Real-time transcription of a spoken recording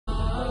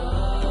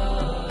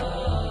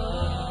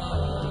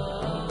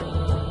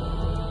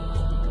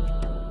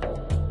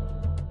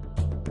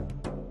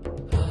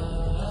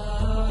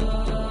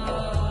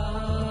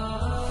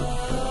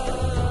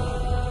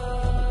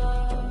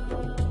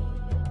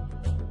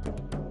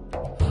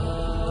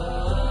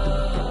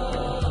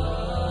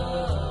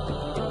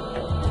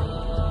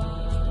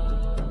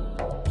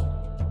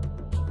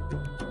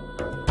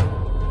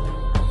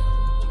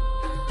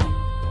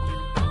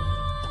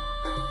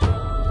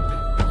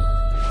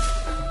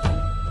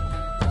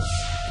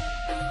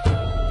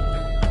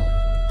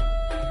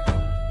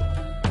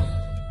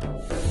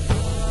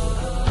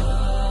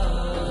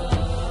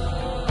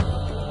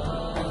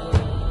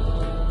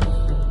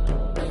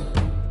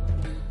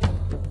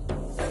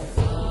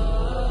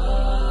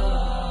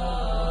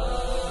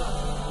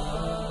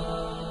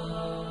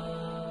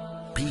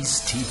Piece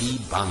TV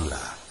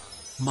Bangla,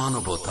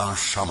 মানবতার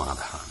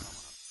সমাধান।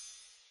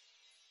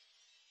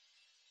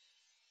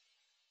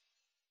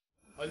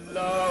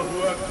 আল্লাহু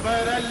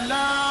আকবার,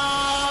 আল্লাহু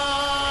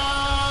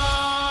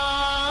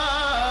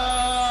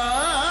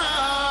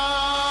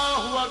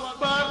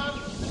আকবার।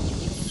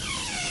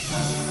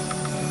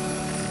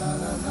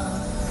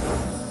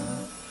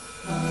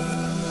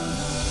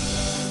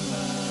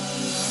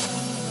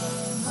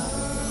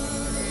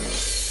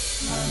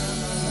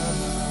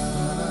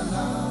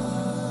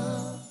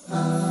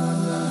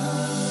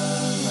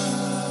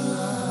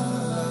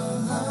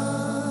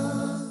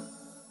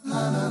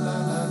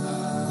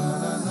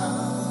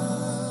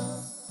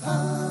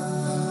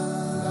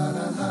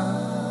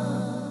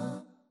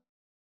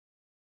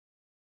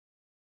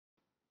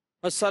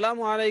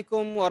 আসসালামু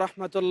আলাইকুম ওয়া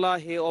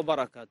রাহমাতুল্লাহি ওয়া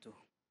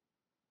বারাকাতুহু।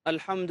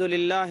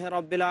 আলহামদুলিল্লাহি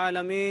রাব্বিল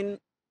আলামিন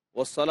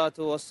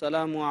ওয়াসসালাতু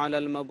ওয়াসসালামু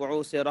আলাল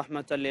মাবউসি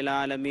রাহমাতাল লিল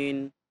আলামিন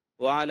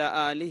ওয়া আলা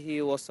আলিহি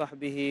ওয়া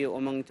সাহবিহি ওয়া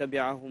মান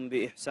তাবিআহুম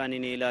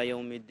বিইহসানিন ইলা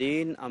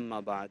ইয়াউমিদ্দিন, আম্মা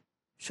বা'দ।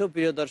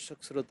 সুপ্রিয় দর্শক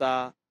শ্রোতা,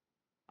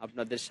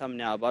 আপনাদের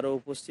সামনে আবারও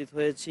উপস্থিত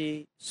হয়েছি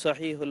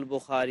সহিহুল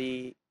বুখারী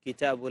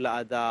কিতাবুল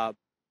আদাব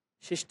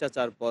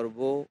শিষ্টাচার পর্ব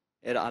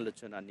এর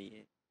আলোচনা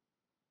নিয়ে।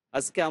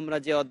 আজকে আমরা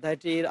যে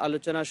অধ্যায়টির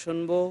আলোচনা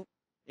শুনব,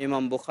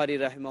 ইমাম বুখারী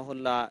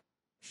রাহিমাহুল্লাহ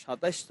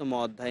 ২৭তম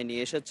অধ্যায়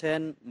নিয়ে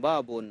এসেছেন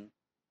বাবুন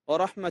ওয়া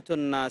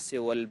রাহমাতুন নাসি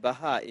ওয়াল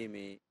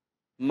বাহাইমি,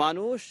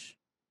 মানুষ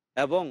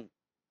এবং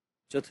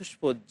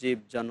চতুষ্পদ জীব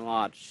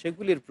জানোয়ার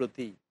সেগুলির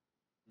প্রতি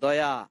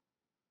দয়া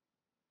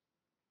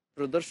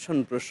প্রদর্শন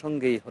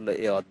প্রসঙ্গেই হলো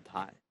এ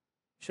অধ্যায়।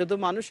 শুধু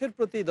মানুষের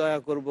প্রতি দয়া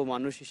করব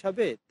মানুষ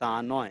হিসাবে তা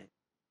নয়,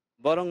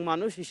 বরং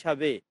মানুষ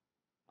হিসাবে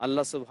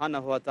আল্লাহ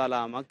সুবহানাহু ওয়া তাআলা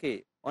আমাকে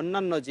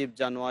অন্যান্য জীব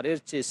জানোয়ারের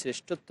চেয়ে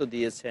শ্রেষ্ঠত্ব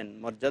দিয়েছেন,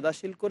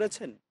 মর্যাদাশীল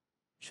করেছেন।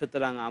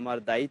 সুতরাং আমার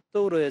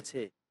দায়িত্বও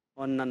রয়েছে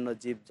অন্যান্য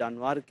জীব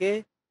জানোয়ারকে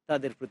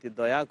তাদের প্রতি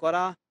দয়া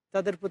করা,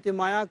 তাদের প্রতি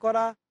মায়া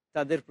করা,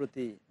 তাদের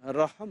প্রতি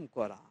রহম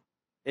করা।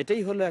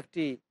 এটাই হলো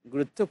একটি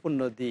গুরুত্বপূর্ণ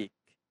দিক।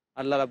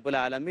 আল্লাহ রাব্বুল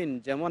আলামিন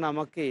যেমন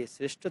আমাকে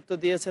শ্রেষ্ঠত্ব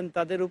দিয়েছেন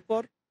তাদের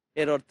উপর,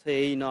 এর অর্থ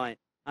এই নয়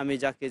আমি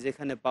যাকে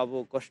যেখানে পাবো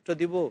কষ্ট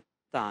দিব,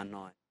 তা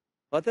নয়।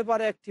 হতে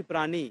পারে একটি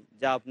প্রাণী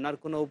যা আপনার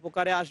কোনো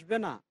উপকারে আসবে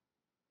না,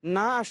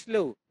 না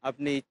আসলেও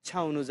আপনি ইচ্ছা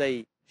অনুযায়ী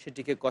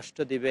সেটিকে কষ্ট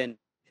দিবেন,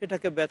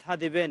 সেটাকে ব্যথা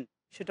দিবেন,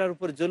 সেটার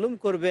উপর জুলুম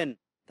করবেন,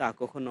 তা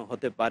কখনো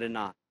হতে পারে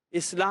না।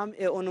 ইসলাম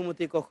এ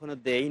অনুমতি কখনো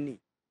দেয়নি।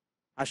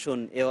 আসুন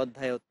এ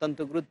অধ্যায়ে অত্যন্ত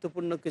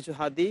গুরুত্বপূর্ণ কিছু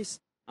হাদিস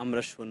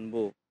আমরা শুনব,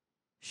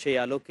 সেই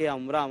আলোকে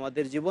আমরা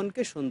আমাদের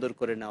জীবনকে সুন্দর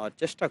করে নেওয়ার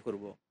চেষ্টা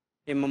করব।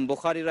 ইমাম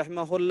বুখারী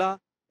রাহিমাহুল্লাহ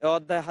এ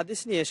অধ্যায়ে হাদিস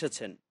নিয়ে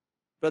এসেছেন।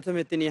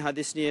 প্রথমে তিনি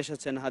হাদিস নিয়ে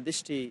এসেছেন,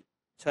 হাদিসটি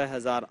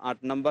 ৬০০৮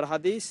 নম্বর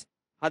হাদিস।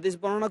 হাদিস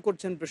বর্ণনা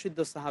করছেন প্রসিদ্ধ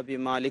সাহাবী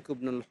মালিক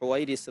ইবনুল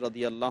হুওয়াইরিস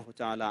রাদিয়াল্লাহু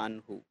তাআলা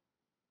আনহু।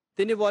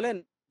 তিনি বলেন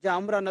যে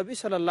আমরা নবী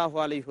সাল্লাল্লাহু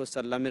আলাইহি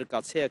ওয়াসাল্লামের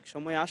কাছে এক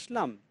সময়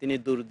আসলাম। তিনি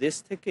দূর দেশ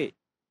থেকে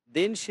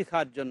দিন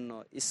শেখার জন্য,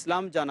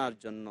 ইসলাম জানার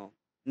জন্য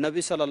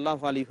নবী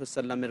সাল্লাল্লাহু আলাইহি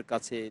ওয়াসাল্লামের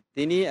কাছে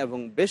তিনি এবং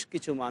বেশ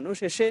কিছু মানুষ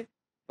এসে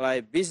প্রায়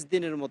 ২০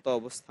 দিনের মতো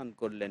অবস্থান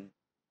করলেন।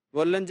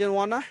 বললেন যে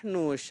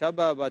ওয়ানাহনু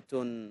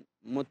শাবাবাতুন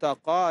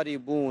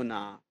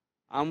মুতাকারিবুনা,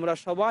 আমরা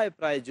সবাই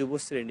প্রায় যুব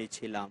শ্রেণী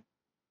ছিলাম।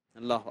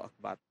 আল্লাহু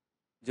আকবার।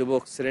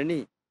 যুবক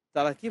শ্রেণী,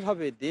 তারা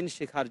কিভাবে দিন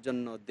শেখার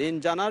জন্য, দিন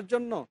জানার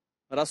জন্য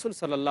রাসূল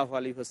সাল্লাল্লাহু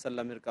আলাইহি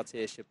ওয়াসাল্লামের কাছে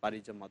এসে পাড়ি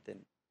জমাতেন।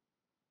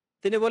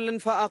 তিনি বললেন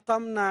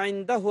ফাআকামনা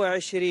ইনদাহু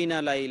 ২০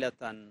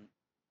 লাইলাতান,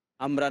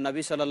 আমরা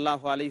নবী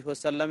সাল্লাল্লাহু আলাইহি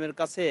ওয়াসাল্লামের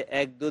কাছে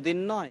 ১-২ দিন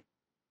নয়,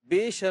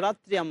 ২০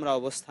 রাত্রি আমরা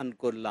অবস্থান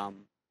করলাম।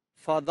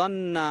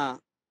 ফাদান্না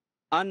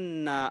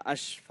আন্না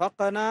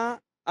আশফাকনা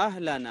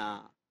আহলানা,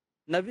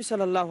 নবী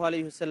সাল্লাল্লাহু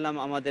আলাইহি ওয়াসাল্লাম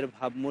আমাদের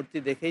ভাবমূর্তি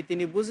দেখেই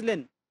তিনি বুঝলেন,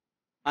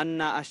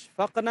 আন্না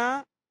আশফাকনা,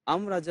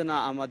 আমরা যেন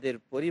আমাদের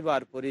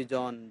পরিবার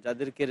পরিজন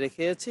যাদেরকে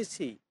রেখে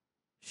এসেছি,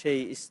 সেই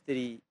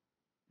স্ত্রী,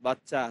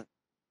 বাচ্চা,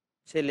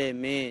 ছেলে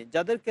মেয়ে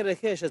যাদেরকে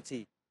রেখে এসেছি,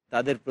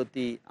 তাদের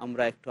প্রতি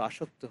আমরা একটু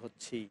আসক্ত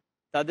হচ্ছি,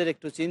 তাদের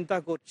একটু চিন্তা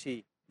করছি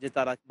যে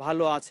তারা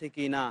ভালো আছে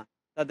কি না,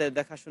 তাদের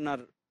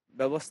দেখাশোনার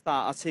ব্যবস্থা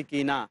আছে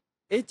কি না,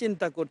 এই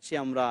চিন্তা করছি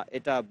আমরা।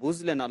 এটা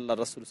বুঝলেন আল্লাহ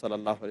রাসূল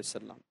সাল্লাল্লাহু আলাইহি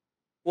ওয়াসাল্লাম।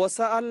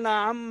 ওয়াসাআলনা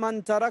আম্মান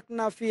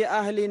তারাকনা ফি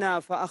আহলিনা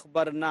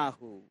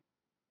ফাআখবারনাহু,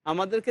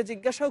 আমাদেরকে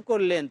জিজ্ঞাসাও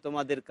করলেন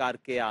তোমাদের কার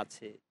কে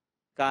আছে,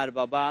 কার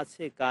বাবা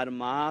আছে, কার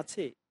মা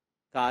আছে,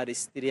 কার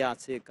স্ত্রী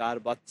আছে, কার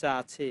বাচ্চা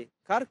আছে,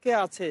 কার কে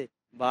আছে,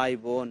 ভাই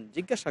বোন,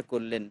 জিজ্ঞাসা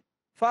করলেন।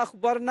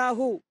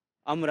 ফাআখবারনাহু,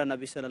 আমরা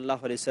নবী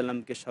সাল্লাল্লাহু আলাইহি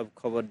সাল্লামকে সব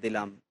খবর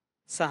দিলাম।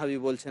 সাহাবী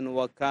বলছেন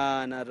ওয়া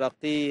কানা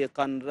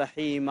রাকীকান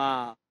রাহিমা,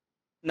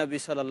 নবী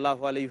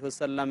সাল্লাল্লাহু আলাইহি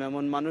ওয়াসাল্লাম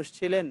এমন মানুষ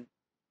ছিলেন,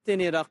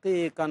 তিনি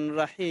রাকীকান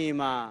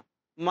রাহিমা,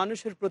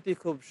 মানুষের প্রতি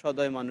খুব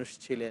সদয় মানুষ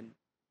ছিলেন,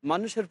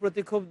 মানুষের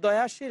প্রতি খুব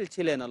দয়াশীল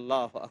ছিলেন।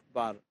 আল্লাহু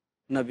আকবার।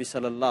 নবী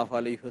সাল্লাল্লাহু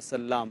আলাইহি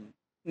ওয়াসাল্লাম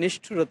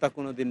নিষ্ঠুরতা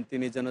কোনোদিন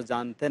তিনি যেন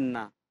জানতেন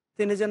না,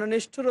 তিনি যেন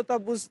নিষ্ঠুরতা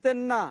বুঝতেন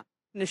না,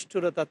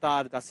 নিষ্ঠুরতা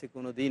তার কাছে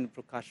কোনোদিন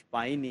প্রকাশ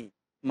পায়নি।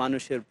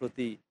 মানুষের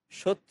প্রতি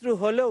শত্রু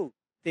হলেও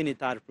তিনি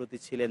তার প্রতি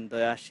ছিলেন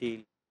দয়াশীল,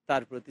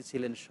 তার প্রতি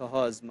ছিলেন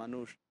সহজ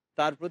মানুষ,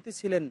 তার প্রতি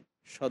ছিলেন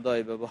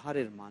সদয়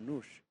ব্যবহারের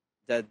মানুষ,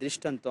 যার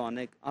দৃষ্টান্ত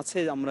অনেক আছে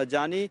আমরা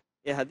জানি।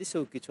 এ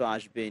হাদিসেও কিছু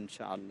আসবে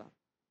ইনশাআল্লাহ।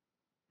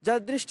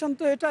 যার দৃষ্টান্ত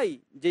এটাই,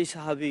 যেই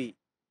সাহাবী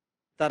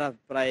তারা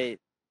প্রায়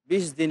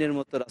 ২০ দিনের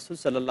মতো রাসূল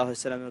সাল্লাল্লাহু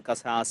আলাইহি সাল্লামের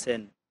কাছে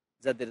আসেন,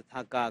 যাদের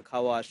থাকা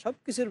খাওয়া সব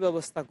কিছুর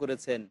ব্যবস্থা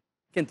করেছেন,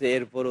 কিন্তু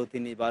এরপরও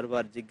তিনি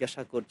বারবার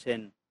জিজ্ঞাসা করছেন,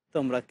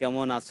 তোমরা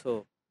কেমন আছো,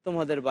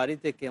 তোমাদের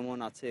বাড়িতে কেমন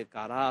আছে,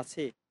 কারা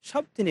আছে,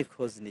 সব তিনি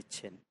খোঁজ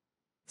নিচ্ছেন।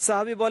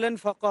 সাহাবী বলেন,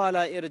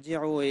 ফাকালা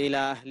ইরজিউ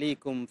ইলা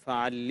আহলিকুম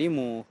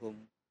ফাআল্লিমুহুম,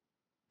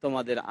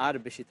 তোমাদের আর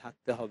বেশি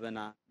থাকতে হবে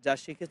না, যা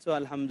শিখেছো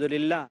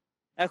আলহামদুলিল্লাহ,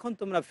 এখন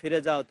তোমরা ফিরে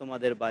যাও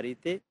তোমাদের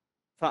বাড়িতে।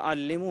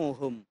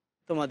 ফাআল্লিমুহুম,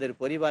 তোমাদের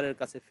পরিবারের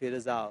কাছে ফিরে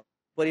যাও,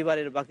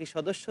 পরিবারের বাকি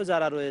সদস্য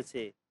যারা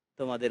রয়েছে,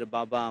 তোমাদের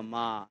বাবা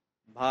মা,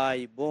 ভাই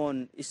বোন,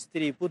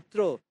 স্ত্রী পুত্র,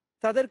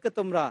 তাদেরকে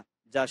তোমরা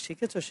যা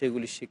শিখেছো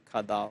সেগুলি শিক্ষা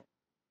দাও।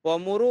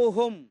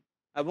 ওয়ামুরুহুম,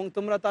 এবং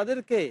তোমরা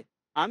তাদেরকে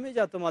আমি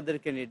যা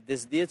তোমাদেরকে নির্দেশ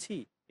দিয়েছি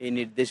এই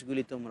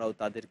নির্দেশগুলি তোমরাও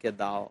তাদেরকে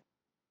দাও।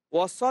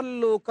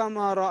 ওয়াসাল্লু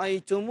কামা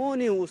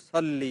রাআইতুমুনি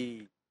উসাল্লি,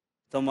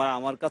 তোমরা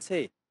আমার কাছে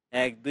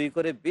 ১-২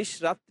 করে ২০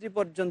 রাত্রি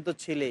পর্যন্ত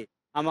ছিলে,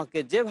 আমাকে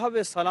যেভাবে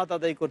সালাত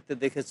আদায় করতে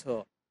দেখেছ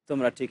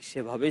তোমরা ঠিক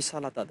সেভাবেই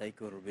সালাত আদায়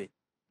করবে।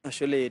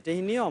 আসলে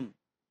এটাই নিয়ম।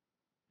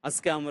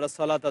 আজকে আমরা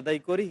সালাত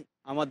আদায় করি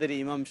আমাদের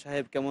ইমাম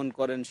সাহেব কেমন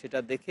করেন সেটা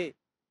দেখে,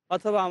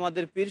 অথবা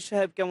আমাদের পীর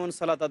সাহেব কেমন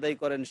সালাত আদায়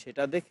করেন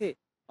সেটা দেখে,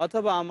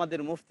 অথবা আমাদের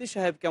মুফতি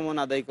সাহেব কেমন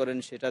আদায় করেন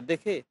সেটা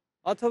দেখে,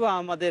 অথবা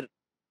আমাদের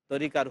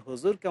তরিকার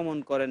হুজুর কেমন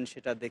করেন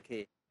সেটা দেখে।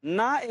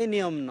 না, এ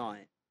নিয়ম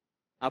নয়।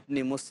 আপনি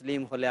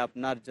মুসলিম হলে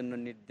আপনার জন্য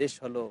নির্দেশ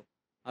হলো,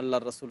 আল্লাহ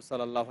রসুল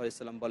সাল্লাল্লাহু আলাইহি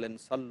সাল্লাম বলেন,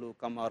 সাল্লু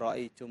কামা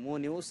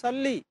রাআইতুমুনি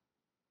উসাল্লি,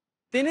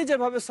 তিনি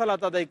যেভাবে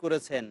সালাত আদায়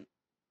করেছেন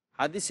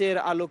হাদিসের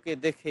আলোকে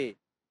দেখে,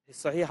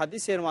 সহিহ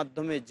হাদিসের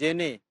মাধ্যমে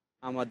জেনে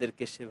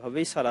আমাদেরকে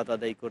সেভাবেই সালাত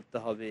আদায় করতে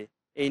হবে।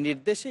 এই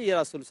নির্দেশেই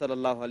রাসূল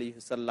সাল্লাল্লাহু আলাইহি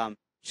ওয়াসাল্লাম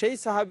সেই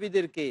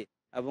সাহাবীদেরকে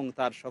এবং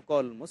তার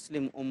সকল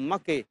মুসলিম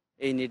উম্মাকে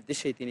এই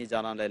নির্দেশেই তিনি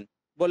জানালেন।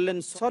 বললেন,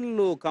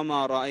 সল্লু কামা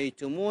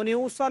রাআইতুমুনি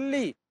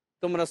উসাল্লি,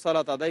 তোমরা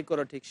সালাত আদায়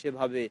করো ঠিক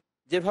সেভাবে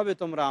যেভাবে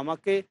তোমরা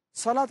আমাকে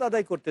সালাত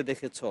আদায় করতে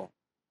দেখেছো।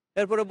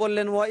 এরপরে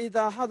বললেন, ওয়া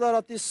ইযা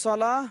হাদারাতিস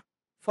সালাহ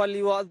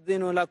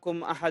ফালিউয়াযযিনু লাকুম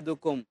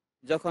আহাদুকুম,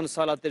 যখন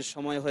সালাতের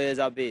সময় হয়ে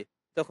যাবে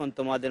তখন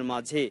তোমাদের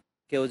মাঝে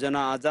কেউ যেন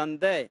আজান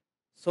দেয়।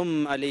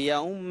 সুম্মা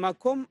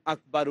লিয়াউম্মাকুম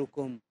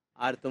আকবারুকুম,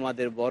 আর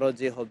তোমাদের বড়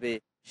যে হবে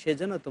সে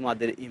যেন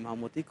তোমাদের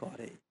ইমামতি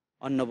করে।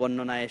 অন্য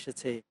বর্ণনায়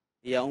এসেছে,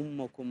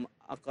 ইয়াউম্মুকুম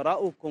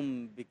আকরাউকুম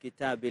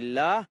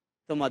বিকিতাবিল্লাহ,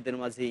 তোমাদের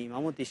মাঝে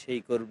ইমামতি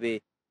সেই করবে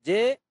যে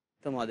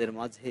তোমাদের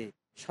মাঝে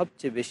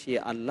সবচেয়ে বেশি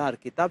আল্লাহর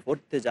কিতাব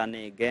পড়তে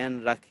জানে, জ্ঞান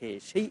রাখে,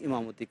 সেই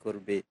ইমামতি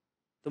করবে।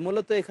 তো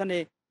মূলত এখানে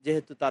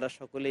যেহেতু তারা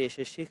সকলে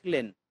এসে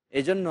শিখলেন,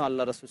 এজন্য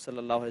আল্লাহ রাসূল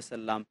সাল্লাল্লাহু আলাইহি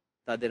সাল্লাম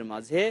তাদের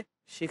মাঝে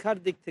শিখার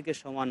দিক থেকে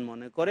সমান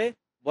মনে করে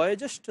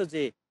বয়োজ্যেষ্ঠ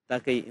যে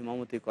তাকে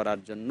ইমামতি করার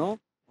জন্য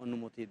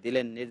অনুমতি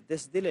দিলেন,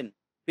 নির্দেশ দিলেন।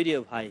 প্রিয়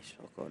ভাই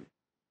সকল,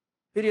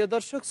 প্রিয়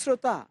দর্শক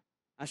শ্রোতা,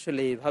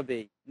 আসলে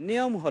এইভাবেই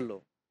নিয়ম হলো,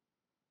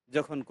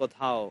 যখন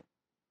কোথাও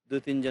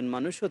 ২-৩ জন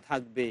মানুষও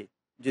থাকবে,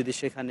 যদি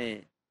সেখানে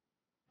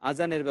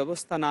আজানের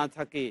ব্যবস্থা না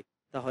থাকে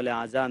তাহলে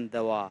আজান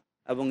দেওয়া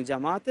এবং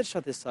জামাতের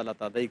সাথে সালাত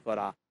আদায়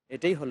করা,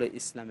 এটাই হলো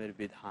ইসলামের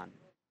বিধান।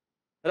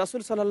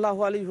 রাসূল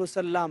সাল্লাল্লাহু আলাইহি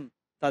ওয়াসাল্লাম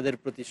তাদের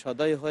প্রতি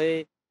সদয় হয়ে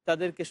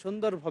তাদেরকে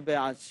সুন্দরভাবে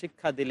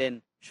শিক্ষা দিলেন,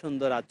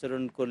 সুন্দর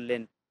আচরণ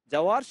করলেন।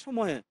 যাওয়ার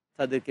সময়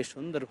তাদেরকে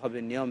সুন্দরভাবে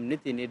নিয়ম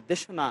নীতি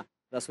নির্দেশনা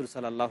রাসূল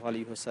সাল্লাল্লাহু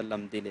আলাইহি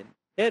ওয়াসাল্লাম দিলেন।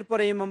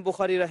 এরপরে ইমাম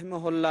বুখারী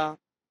রাহিমাহুল্লাহ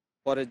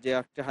পরে যে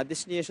একটা হাদিস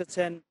নিয়ে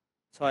এসেছেন,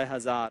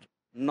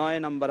 ৬০০৯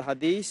 নম্বর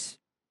হাদিস।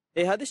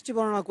 এই হাদিসটি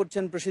বর্ণনা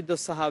করছেন প্রসিদ্ধ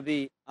সাহাবী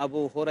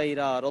আবু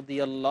হুরায়রা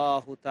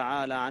রাদিয়াল্লাহু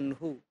তাআলা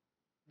আনহু,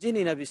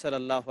 যিনি নবী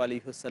সাল্লাল্লাহু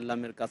আলাইহি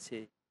ওয়াসাল্লামের কাছে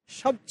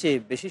সবচেয়ে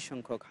বেশি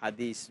সংখ্যক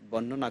হাদিস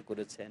বর্ণনা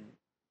করেছেন।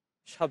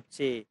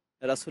 সবচেয়ে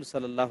রাসূল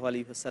সাল্লাল্লাহু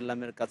আলাইহি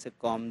ওয়াসাল্লামের কাছে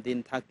কম দিন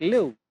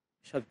থাকলেও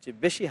সবচেয়ে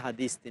বেশি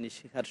হাদিস তিনি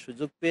শেখার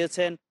সুযোগ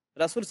পেয়েছেন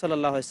রাসূল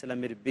সাল্লাল্লাহু আলাইহি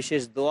ওয়াসাল্লামের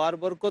বিশেষ দোয়ার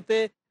বরকতে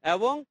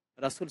এবং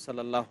রাসূল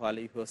সাল্লাল্লাহু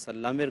আলাইহি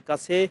ওয়াসাল্লামের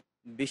কাছে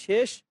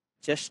বিশেষ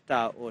চেষ্টা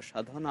ও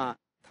সাধনা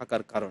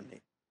থাকার কারণে।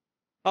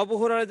 আবু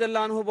হুরায়রা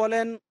রাদিয়াল্লাহু আনহু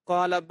বলেন,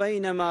 ক্বালা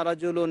বাইনামা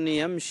রাজুলুন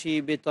ইয়ামশি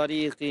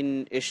বিতারিকিন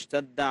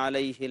ইশতাদ্দা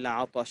আলাইহিল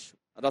আতাশ,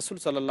 রাসূল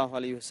সাল্লাল্লাহু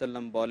আলাইহি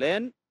ওয়াসাল্লাম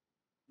বলেন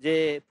যে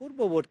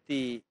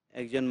পূর্ববর্তী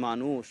একজন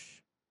মানুষ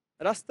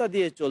রাস্তা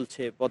দিয়ে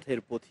চলছে, পথের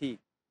পথিক,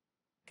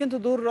 কিন্তু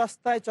দূর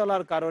রাস্তায়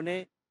চলার কারণে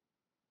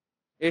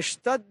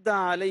ইশতাদ্দা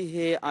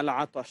আলাইহি আল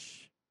আতাশ,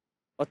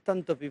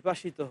 অত্যন্ত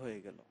পিপাসিত হয়ে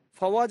গেল।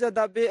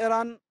 ফাওয়াজাদা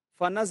বি'রান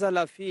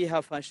ফানাজালা ফিহা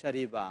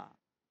ফাশারিবা,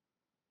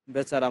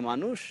 বেচারা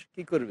মানুষ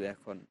কি করবে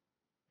এখন,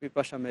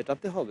 পিপাসা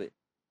মেটাতে হবে।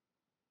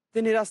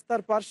 তিনি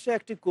রাস্তার পার্শ্বে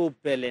একটি কূপ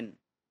পেলেন,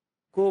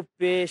 কূপ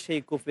পেয়ে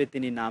সেই কূপে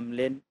তিনি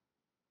নামলেন,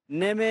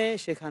 নেমে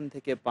সেখান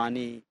থেকে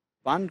পানি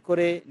পান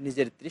করে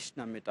নিজের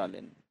তৃষ্ণা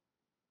মেটালেন।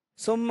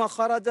 সুম্মা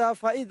খারাজা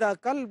ফাইদা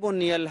কালবুন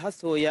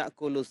ইয়ালহাসু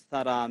ইয়াকুলুস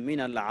সারা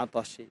মিনাল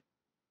আতাশি,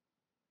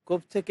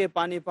 কূপ থেকে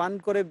পানি পান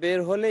করে বের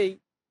হলেই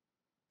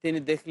তিনি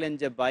দেখলেন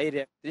যে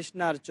বাইরে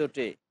তৃষ্ণার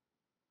চোটে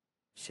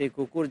সেই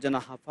কুকুর যেন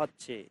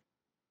হাঁফাচ্ছে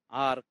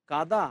আর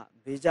কাদা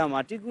ভেজা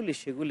মাটিগুলি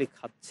সেগুলি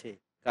খাচ্ছে,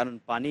 কারণ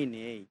পানি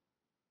নেই,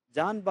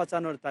 জান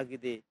বাঁচানোর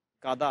তাগিদে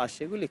কাদা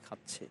সেগুলি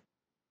খাচ্ছে।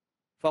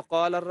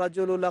 فقال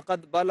الرجل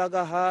لقد بلغ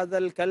هذا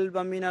الكلب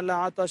من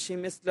العطش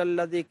مثل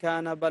الذي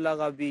كان بلغ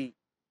بي।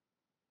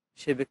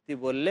 সে ব্যক্তি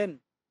বললেন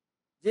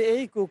যে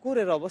এই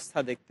কুকুরের অবস্থা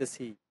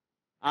দেখতেছি,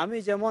 আমি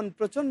যেমন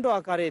প্রচণ্ড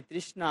আকারে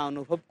তৃষ্ণা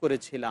অনুভব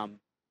করেছিলাম,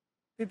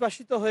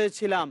 পিপাসিত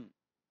হয়েছিলাম,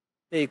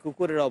 এই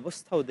কুকুরের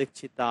অবস্থাও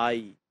দেখছি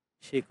তাই।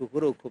 সেই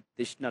কুকুরও খুব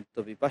তৃষ্ণার্ত,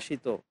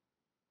 পিপাসিত।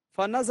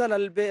 ফানাজাল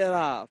আল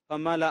বেরা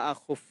ফামালা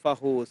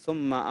খুফাহু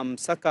সুম্মা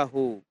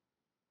আমসাকাহু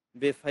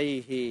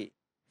বেফাইহি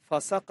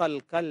ফাসাকাল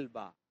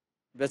কালবা।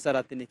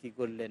 বেচারা তিনি কি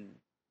করলেন,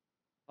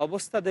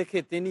 অবস্থা দেখে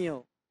তিনিও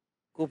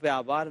কূপে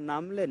আবার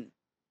নামলেন।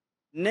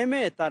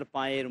 নেমে তার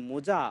পায়ের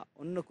মোজা,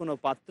 অন্য কোনো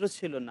পাত্র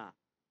ছিল না,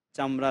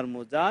 চামড়ার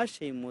মোজা,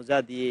 সেই মোজা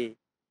দিয়ে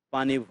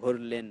পানি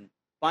ভরলেন।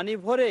 পানি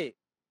ভরে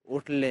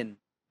উঠলেন,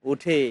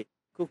 উঠে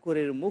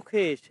কুকুরের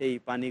মুখে সেই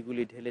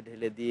পানিগুলি ঢেলে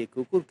ঢেলে দিয়ে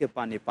কুকুরকে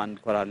পানি পান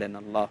করালেন।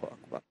 আল্লাহু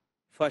আকবার।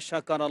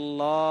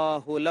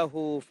 ফাশাকারাল্লাহু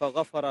লাহু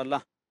ফাগাফারা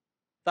লাহ।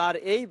 তার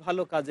এই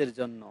ভালো কাজের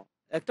জন্য,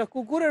 একটা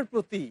কুকুরের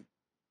প্রতি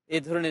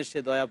এই ধরনের সে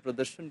দয়া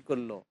প্রদর্শন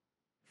করলো।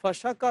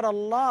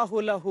 ফাশাকারাল্লাহু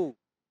লাহু,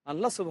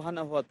 আল্লাহ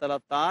সুবহানাহু ওয়া তাআলা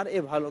তার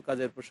এই ভালো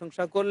কাজের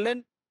প্রশংসা করলেন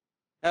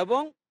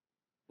এবং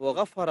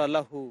ওয়াগাফারা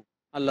লাহু,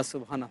 আল্লাহ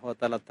সুবহানাহু ওয়া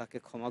তাআলা তাকে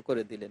ক্ষমা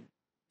করে দিলেন।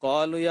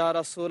 ক্বালু ইয়া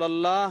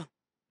রাসূলুল্লাহ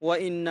ওয়া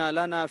ইন্না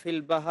লানা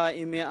ফিল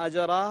বাহাইমি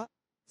আজরা।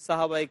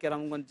 সাহাবায়ে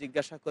কেরামগণ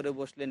জিজ্ঞাসা করে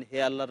বসলেন, হে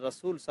আল্লাহর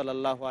রাসূল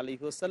সাল্লাল্লাহু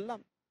আলাইহি ওয়াসাল্লাম,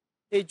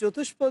 এই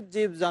চতুষ্পদ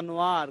জীব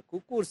জানোয়ার,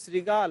 কুকুর,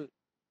 শৃগাল,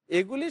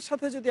 এগুলির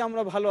সাথে যদি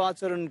আমরা ভালো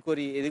আচরণ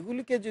করি,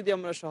 এগুলিকে যদি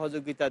আমরা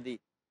সহযোগিতা দিই,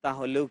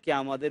 তাহলেও কি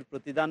আমাদের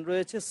প্রতিদান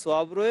রয়েছে,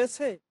 সওয়াব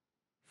রয়েছে?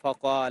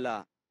 ফাকালা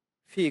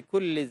ফি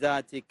কুল্লি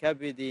যাতি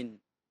কাবিদিন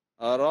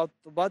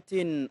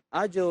রাতবাতিন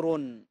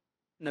আজরুন।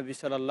 নবী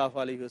সাল্লাল্লাহু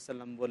আলাইহি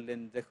ওয়াসাল্লাম বললেন,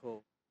 দেখো,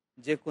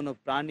 যে কোনো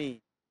প্রাণী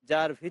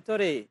যার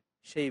ভিতরে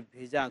সেই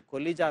ভেজা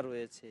কলিজা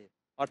রয়েছে,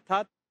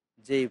 অর্থাৎ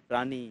যেই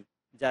প্রাণী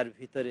যার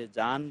ভিতরে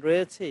জান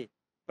রয়েছে,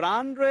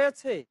 প্রাণ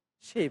রয়েছে,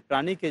 সেই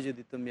প্রাণীকে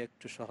যদি তুমি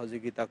একটু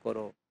সহযোগিতা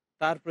করো,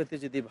 তার প্রতি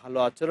যদি ভালো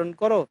আচরণ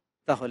করো,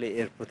 তাহলে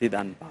এর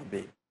প্রতিদান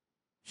পাবে।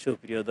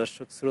 সুপ্রিয়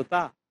দর্শক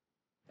শ্রোতা,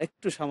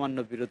 একটু সামান্য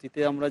বিরতিতে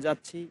আমরা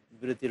যাচ্ছি,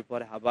 বিরতির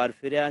পরে আবার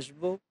ফিরে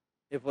আসব।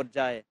 এ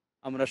পর্যায়ে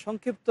আমরা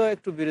সংক্ষিপ্ত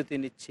একটু বিরতি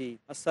নিচ্ছি।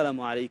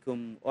 আসসালামু আলাইকুম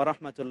ওয়া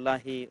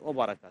রাহমাতুল্লাহি ওয়া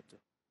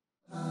বারাকাতুহু।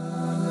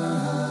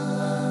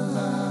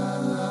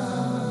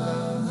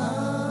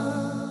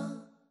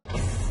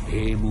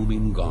 হে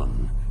মুমিনগণ,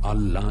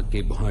 আল্লাহকে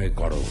ভয়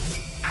করো।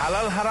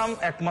 হালাল হারাম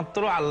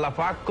একমাত্র আল্লাহ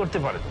পাক করতে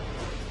পারেন।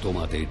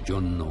 তোমাদের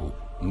জন্য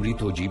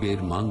মৃত জীবের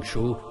মাংস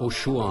ও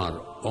সোয়ার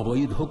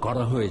অবৈধ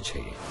করা হয়েছে।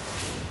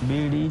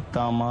 বিড়ি,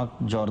 তামাক,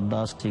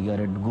 জর্দা,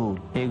 সিগারেট, গুড়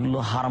এগুলো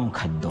হারাম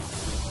খাদ্য।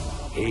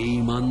 এই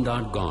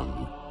ইমানদারগণ,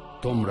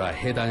 তোমরা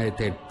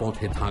হেদায়েতের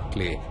পথে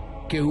থাকলে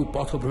কেউ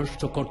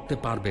পথভ্রষ্ট করতে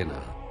পারবে না।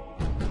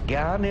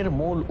 জ্ঞানের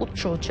মূল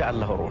উৎস হচ্ছে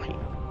আল্লাহর ওহী।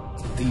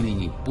 তিনি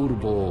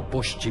পূর্ব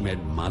পশ্চিমের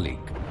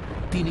মালিক,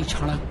 তিনি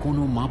ছাড়া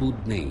কোনো মাবুদ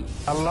নেই।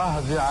 আল্লাহ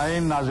যে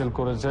আইন নাজিল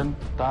করেছেন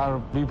তার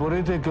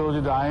বিপরীতে কেউ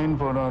যদি আইন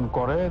প্রণয়ন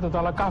করে তো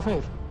তারা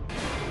কাফের।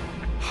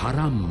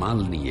 হারাম মাল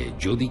নিয়ে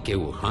যদি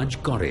কেউ হাজ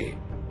করে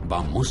বা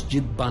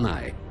মসজিদ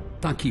বানায়,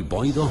 তা কি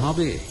বৈধ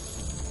হবে?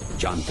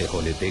 জানতে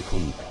হলে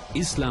দেখুন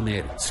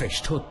ইসলামের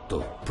শ্রেষ্ঠত্ব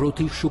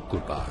প্রতি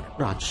শুক্রবার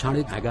রাত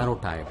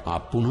 11:30টায় বা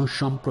পুনঃ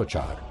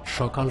সম্প্রচার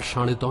সকাল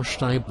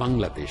 10:30টায়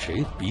বাংলাদেশে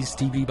পিস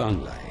টিভি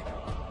বাংলায়।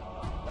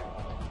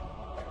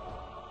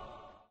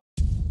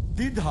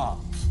 দ্বিধা,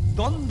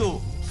 দ্বন্দ্ব,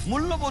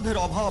 মূল্যবোধের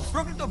অভাব,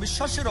 প্রকৃত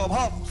বিশ্বাসের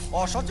অভাব,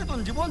 অসচেতন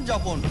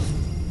জীবনযাপন,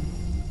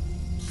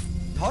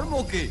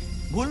 ধর্মকে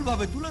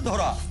ভুলভাবে তুলে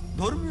ধরা,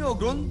 ধর্মীয়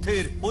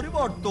গ্রন্থের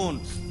পরিবর্তন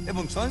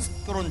এবং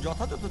সংস্করণ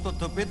যথাযথ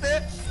তথ্য পেতে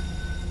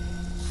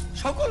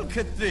সকল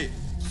ক্ষেত্রে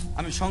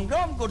আমি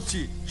সংগ্রাম করছি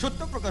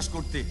সত্য প্রকাশ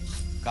করতে,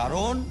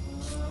 কারণ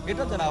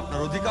এটা যেন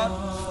আপনার অধিকার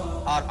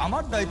আর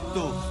আমার দায়িত্ব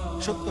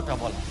সত্যটা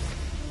বলা।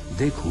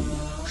 দেখুন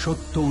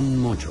সত্য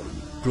উন্মোচন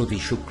প্রতি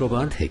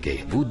শুক্রবার থেকে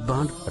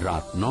বুধবার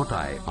রাত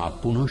 9টায় আর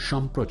পুনঃ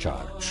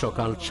সম্প্রচার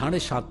সকাল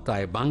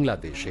 7:30টায়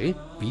বাংলাদেশে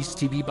পিস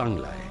টিভি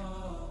বাংলায়।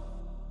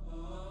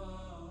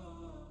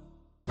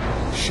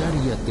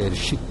 শরিয়তের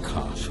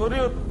শিক্ষা,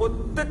 শরীয়ত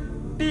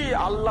প্রত্যেকটি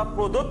আল্লাহ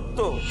প্রদত্ত,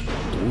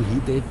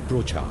 তাওহীদের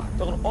প্রচার।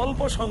 তখন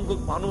অল্প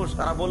সংখ্যক মানুষ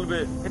তারা বলবে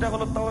এটা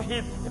হলো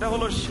তাওহীদ, এটা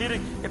হলো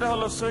শিরক, এটা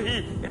হলো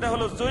সহিহ, এটা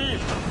হলো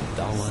যঈফ।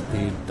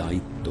 দাওয়াতের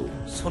দায়িত্ব,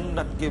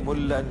 সুন্নাতকে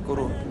মূল্যায়ন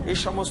করুন, এই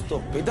সমস্ত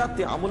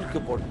বেদাতি আমলকে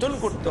বর্জন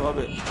করতে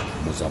হবে।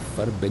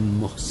 মুজাফফর বিন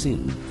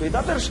মুহসিন।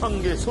 বেদাতের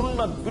সঙ্গে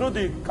সুন্নাত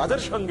বিরোধী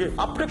কাজের সঙ্গে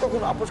আপনি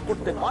কখনো আপোষ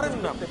করতে পারেন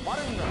না।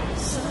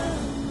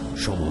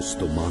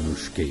 সমস্ত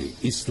মানুষকে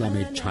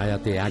ইসলামের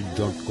ছায়াতে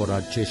একজোট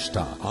করার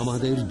চেষ্টা,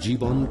 আমাদের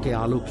জীবনকে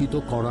আলোকিত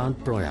করার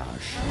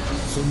প্রয়াস,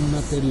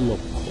 সুন্নাতের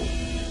লক্ষ্য।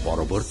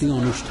 পরবর্তী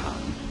অনুষ্ঠান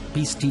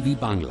পিস টিভি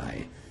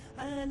বাংলায়।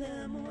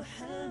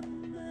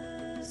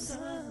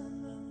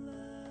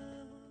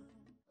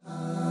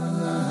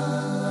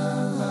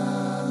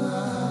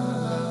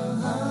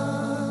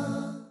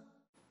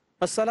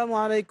 আসসালামু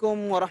আলাইকুম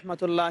ওয়া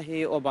রাহমাতুল্লাহি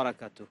ওয়া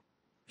বারাকাতুহু।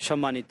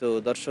 সম্মানিত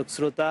দর্শক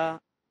শ্রোতা,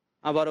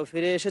 আবারও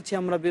ফিরে এসেছি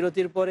আমরা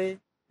বিরতির পরে।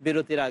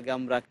 বিরতির আগে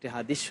আমরা একটি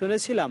হাদিস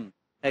শুনেছিলাম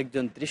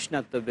একজন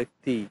তৃষ্ণার্ত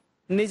ব্যক্তি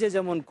নিজে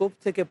যেমন কূপ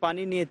থেকে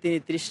পানি নিয়ে তিনি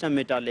তৃষ্ণা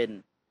মেটালেন,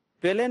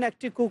 পেলেন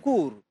একটি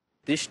কুকুর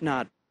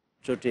তৃষ্ণার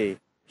চোটে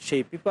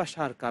সেই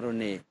পিপাসার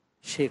কারণে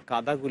সে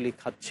কাদাগুলি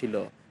খাচ্ছিল।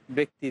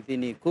 ব্যক্তি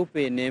তিনি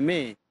কূপে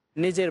নেমে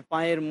নিজের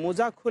পায়ের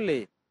মোজা খুলে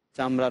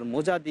চামড়ার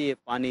মোজা দিয়ে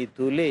পানি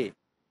তুলে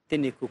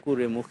তিনি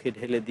কুকুরের মুখে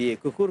ঢেলে দিয়ে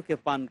কুকুরকে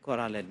পান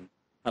করালেন।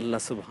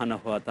 আল্লাহ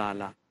সুবহানাহু ওয়া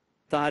তাআলা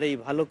তার এই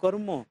ভালো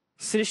কর্ম,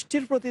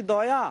 সৃষ্টির প্রতি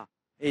দয়া,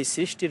 এই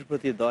সৃষ্টির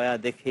প্রতি দয়া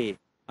দেখে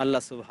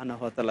আল্লাহ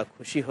সুবহানাহু ওয়া তাআলা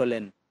খুশি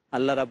হলেন।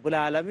 আল্লাহ রাব্বুল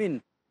আলামিন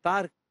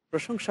তার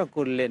প্রশংসা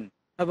করলেন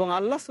এবং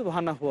আল্লাহ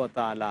সুবহানাহু ওয়া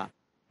তাআলা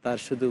তার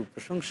শুধু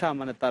প্রশংসা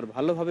মানে তার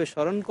ভালোভাবে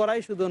স্মরণ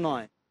করাই শুধু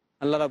নয়,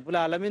 আল্লাহ রাব্বুল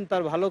আলামিন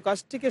তার ভালো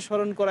কাজটিকে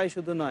স্মরণ করাই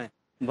শুধু নয়,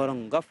 বরং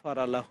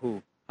গাফারা লাহু,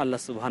 আল্লাহ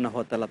সুবহানাহু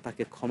ওয়া তাআলা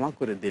তাকে ক্ষমা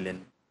করে দিলেন।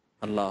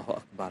 আল্লাহু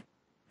আকবার।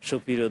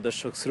 সুপ্রিয়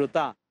দর্শক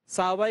শ্রোতা,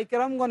 সাহাবায়ে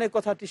কেরামগণ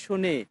কথাটি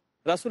শুনে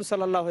রাসূল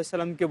সাল্লাল্লাহু আলাইহি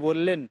সাল্লামকে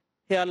বললেন,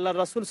 হে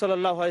আল্লাহর রাসূল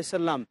সাল্লাল্লাহু আলাইহি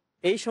সাল্লাম,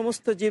 এই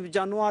সমস্ত জীব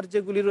জানোয়ার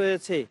যেগুলি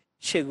রয়েছে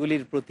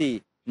সেগুলির প্রতি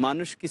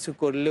মানুষ কিছু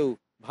করলেও,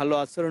 ভালো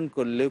আচরণ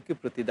করলেও কি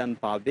প্রতিদান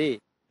পাবে?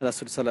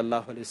 রাসূল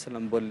সাল্লাল্লাহু আলাইহি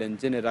সাল্লাম বললেন,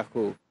 জেনে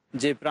রাখো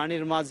যে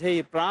প্রাণীর মাঝেই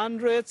প্রাণ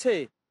রয়েছে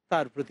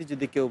তার প্রতি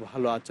যদি কেউ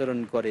ভালো আচরণ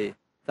করে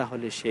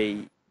তাহলে সেই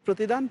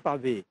প্রতিদান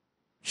পাবে।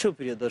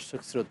 সুপ্রিয়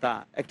দর্শক শ্রোতা,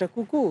 একটা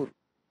কুকুর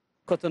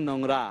কত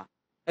নোংরা,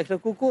 একটা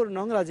কুকুর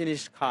নোংরা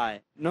জিনিস খায়,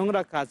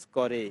 নোংরা কাজ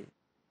করে।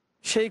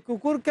 সেই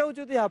কুকুরকেও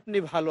যদি আপনি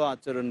ভালো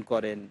আচরণ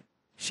করেন,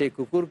 সেই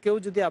কুকুরকেও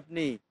যদি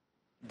আপনি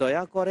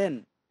দয়া করেন,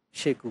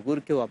 সেই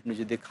কুকুরকেও আপনি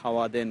যদি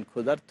খাওয়া দেন,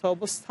 ক্ষুধার্ত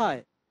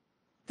অবস্থায়,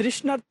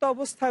 তৃষ্ণার্ত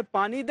অবস্থায়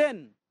পানি দেন,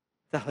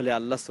 তাহলে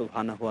আল্লাহ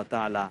সুবহানাহু ওয়া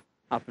তাআলা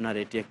আপনার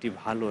এটি একটি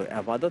ভালো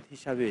ইবাদত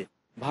হিসাবে,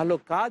 ভালো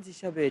কাজ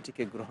হিসাবে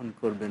এটিকে গ্রহণ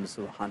করবেন।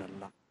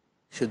 সুবহানাল্লাহ।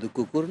 শুধু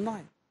কুকুর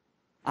নয়,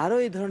 আরও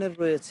এই ধরনের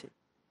রয়েছে।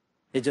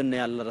 এই জন্যে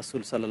আল্লাহ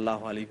রাসূল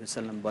সাল্লাল্লাহু আলাইহি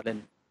ওয়াসাল্লাম বলেন,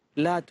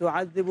 লা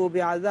তুআযিবু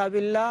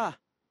বিআযাবিল্লাহ,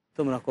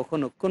 তোমরা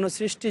কখনো কোনো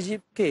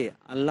সৃষ্টিজীবকে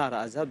আল্লাহর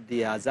আযাব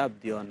দিয়ে আযাব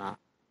দিও না,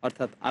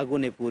 অর্থাৎ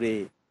আগুনে পুড়ে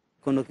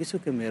কোনো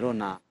কিছুকে মেরো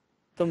না,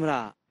 তোমরা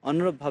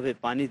অনুরূপভাবে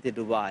পানিতে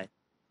ডুবায়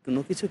কোনো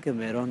কিছুকে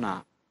মেরো না,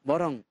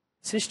 বরং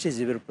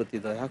সৃষ্টিজীবের প্রতি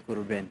দয়া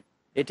করবেন।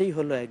 এটাই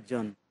হলো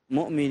একজন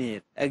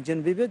মুমিনের, একজন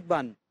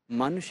বিবেকবান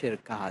মানুষের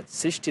কাজ,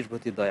 সৃষ্টির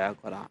প্রতি দয়া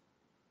করা।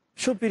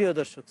 সুপ্রিয়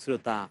দর্শক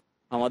শ্রোতা,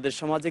 আমাদের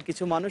সমাজে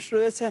কিছু মানুষ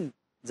রয়েছেন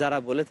যারা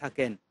বলে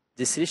থাকেন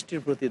যে সৃষ্টির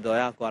প্রতি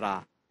দয়া করা,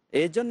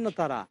 এই জন্য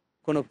তারা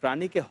কোনো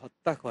প্রাণীকে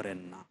হত্যা করেন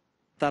না।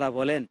 তারা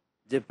বলেন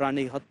যে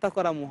প্রাণী হত্যা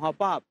করা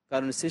মহাপাপ,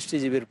 কারণ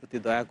সৃষ্টিজীবের প্রতি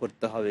দয়া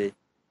করতে হবে।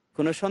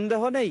 কোনো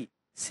সন্দেহ নেই,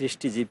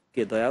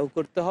 সৃষ্টিজীবকে দয়াও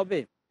করতে হবে,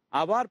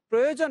 আবার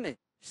প্রয়োজনে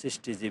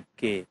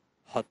সৃষ্টিজীবকে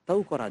হত্যাও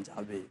করা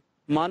যাবে।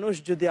 মানুষ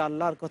যদি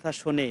আল্লাহর কথা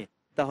শোনে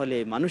তাহলে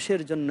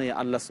মানুষের জন্যই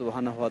আল্লাহ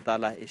সুবহানাহু ওয়া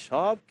তাআলা এই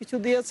সব কিছু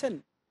দিয়েছেন।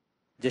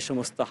 যে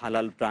সমস্ত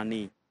হালাল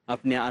প্রাণী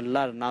আপনি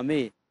আল্লাহর নামে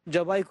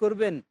জবাই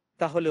করবেন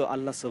তাহলেও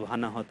আল্লাহ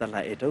সুবহানাহু ওয়া তাআলা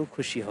এটাও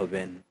খুশি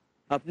হবেন।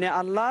 আপনি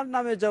আল্লাহর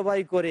নামে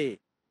জবাই করে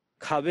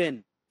খাবেন,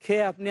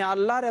 খেয়ে আপনি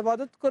আল্লাহর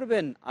ইবাদত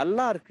করবেন,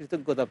 আল্লাহর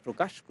কৃতজ্ঞতা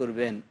প্রকাশ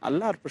করবেন,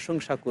 আল্লাহর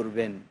প্রশংসা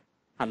করবেন,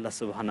 আল্লাহ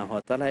সুবহানাহু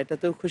ওয়া তাআলা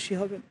এটাতেও খুশি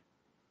হবেন।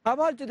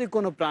 আবার যদি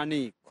কোনো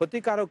প্রাণী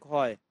ক্ষতিকারক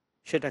হয়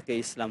সেটাকে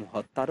ইসলাম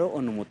হত্যারও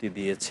অনুমতি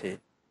দিয়েছে।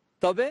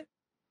 তবে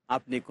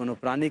আপনি কোনো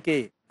প্রাণীকে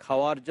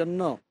খাওয়ার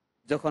জন্য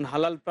যখন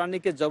হালাল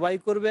প্রাণীকে জবাই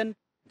করবেন,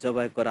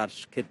 জবাই করার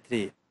ক্ষেত্রে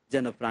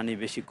যেন প্রাণী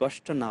বেশি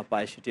কষ্ট না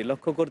পায় সেটি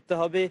লক্ষ্য করতে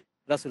হবে।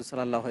 রাসূল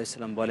সাল্লাল্লাহু আলাইহি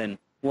ওয়াসাল্লাম বলেন,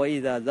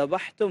 ওয়াইদা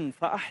যাবাহতুম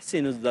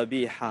ফাআহসিনুয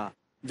যাবিহা,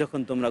 যখন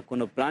তোমরা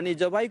কোনো প্রাণী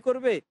জবাই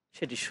করবে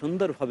সেটি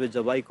সুন্দরভাবে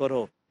জবাই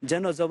করো,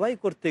 যেন জবাই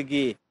করতে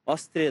গিয়ে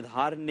অস্ত্রে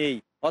ধার নেই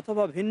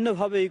অথবা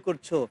ভিন্নভাবেই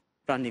করছো,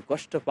 প্রাণী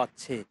কষ্ট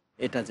পাচ্ছে,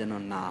 এটা যেন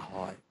না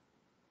হয়।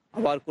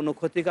 আবার কোনো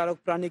ক্ষতিকারক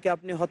প্রাণীকে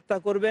আপনি হত্যা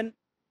করবেন,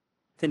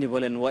 তিনি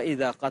বলেন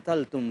ওয়াইদা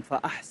কাতালতুম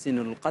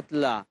ফাআহসিনুল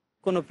কাতলা,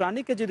 কোনো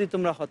প্রাণীকে যদি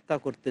তোমরা হত্যা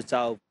করতে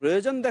চাও,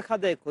 প্রয়োজন দেখা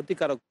দেয়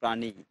ক্ষতিকারক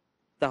প্রাণী,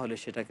 তাহলে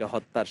সেটাকে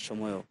হত্যার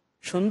সময়ও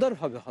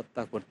সুন্দরভাবে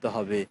হত্যা করতে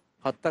হবে।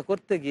 হত্যা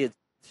করতে গিয়ে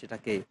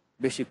সেটাকে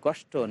বেশি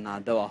কষ্ট না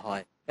দেওয়া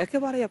হয়,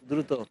 একেবারে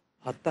দ্রুত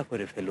হত্যা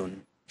করে ফেলুন।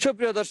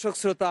 সুপ্রিয় দর্শক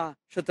শ্রোতা,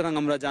 সুতরাং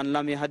আমরা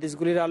জানলাম এই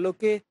হাদিসগুলির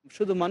আলোকে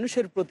শুধু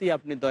মানুষের প্রতি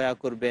আপনি দয়া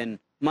করবেন,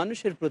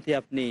 মানুষের প্রতি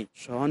আপনি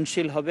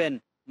সহনশীল হবেন,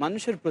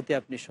 মানুষের প্রতি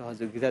আপনি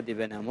সহযোগিতা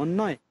দিবেন এমন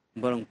নয়,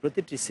 বরং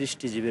প্রতিটি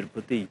সৃষ্টিজীবের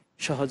প্রতি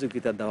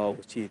সহযোগিতা দেওয়া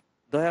উচিত,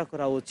 দয়া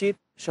করা উচিত,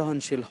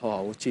 সহনশীল হওয়া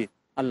উচিত।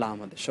 আল্লাহ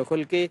আমাদের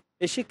সকলকে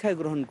এই শিক্ষায়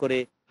গ্রহণ করে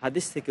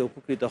হাদিস থেকে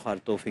উপকৃত হওয়ার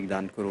তৌফিক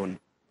দান করুন।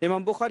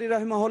 ইমাম বুখারী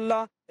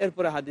রাহিমাহুল্লাহ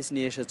এরপরে হাদিস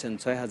নিয়ে এসেছেন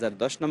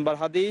 6010 নম্বর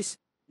হাদিস।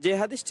 যে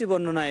হাদিসটি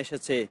বর্ণনা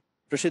এসেছে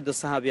প্রসিদ্ধ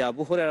সাহাবী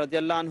আবু হুরায়রা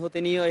রাদিয়াল্লাহু আনহু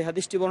তিনি এই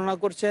হাদিসটি বর্ণনা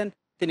করছেন।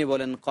 তিনি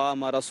বলেন,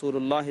 কামা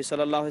রাসূলুল্লাহ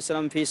সাল্লাল্লাহু আলাইহি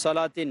ওয়াসাল্লাম ফি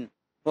সালাতিন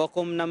ওয়া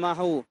কুমনা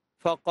মাহু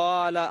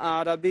ফাকালা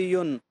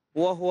আরাবিয়্যুন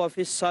ওয়া হুয়া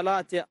ফিস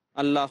সালাতি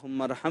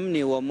আল্লাহুম্মা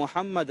আরহামনি ওয়া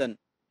মুহাম্মাদান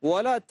ওয়া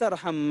লা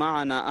তারহাম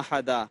মা'ানা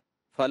আহাদা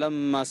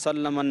ফালাম্মা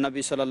সাল্লামা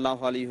আন-নবী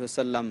সাল্লাল্লাহু আলাইহি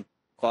ওয়াসাল্লাম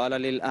ক্বালা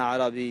লিল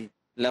আ'রাবি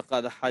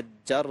লাকাদ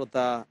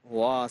হাজ্জারতা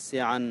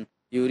ওয়াসিআন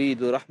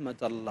ইউরিদু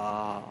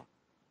রাহমাতাল্লাহ।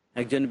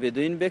 একজন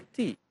বেদুইন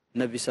ব্যক্তি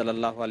নবী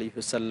সাল্লাল্লাহু আলাইহি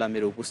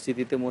ওয়াসাল্লামের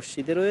উপস্থিতিতে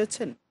মসজিদে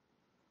রয়েছেন।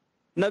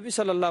 নবী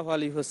সাল্লাল্লাহু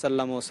আলাইহি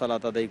ওয়াসাল্লামও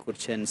সালাত আদায়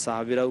করছেন,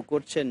 সাহাবীরাও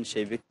করছেন,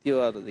 সেই ব্যক্তিও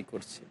আদায়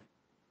করছে।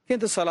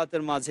 কিন্তু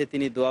সালাতের মাঝে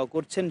তিনি দোয়া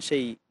করছেন,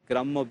 সেই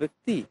গ্রাম্য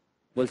ব্যক্তি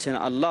বলছেন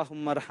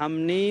আল্লাহুম্মা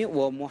রহামনি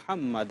ওয়া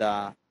মুহাম্মাদা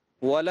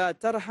ওয়ালা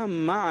তারহাম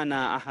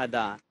মা'ানা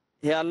আহাদা।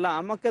 হে আল্লাহ,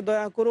 আমাকে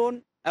দয়া করুন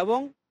এবং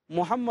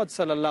মুহাম্মদ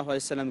সাল্লাল্লাহু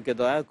আলাইহি সাল্লামকে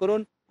দয়া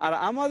করুন, আর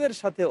আমাদের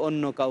সাথে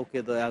অন্য কাউকে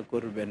দয়া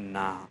করবেন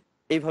না।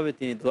 এইভাবে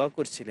তিনি দোয়া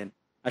করছিলেন।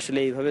 আসলে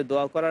এইভাবে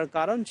দোয়া করার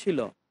কারণ ছিল,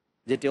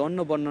 যেটি অন্য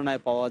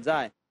বর্ণনায় পাওয়া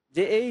যায়,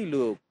 যে এই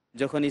লোক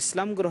যখন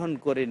ইসলাম গ্রহণ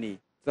করেনি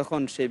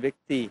তখন সেই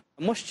ব্যক্তি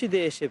মসজিদে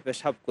এসে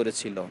পেশাব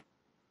করেছিল।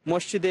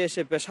 মসজিদে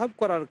এসে পেশাব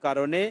করার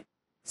কারণে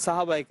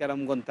সাহাবায়ে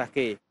কেরামগণ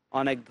তাকে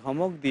অনেক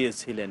ধমক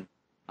দিয়েছিলেন।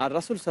 আর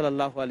রাসূল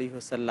সাল্লাল্লাহু আলাইহি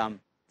ওয়াসাল্লাম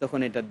তখন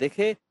এটা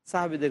দেখে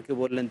সাহাবীদেরকে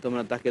বললেন,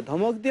 তোমরা তাকে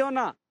ধমক দিও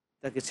না,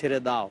 তাকে ছেড়ে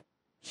দাও।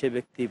 সে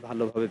ব্যক্তি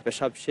ভালোভাবে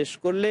পেশাব শেষ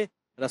করলে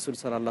রাসূল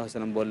সাল্লাল্লাহু আলাইহি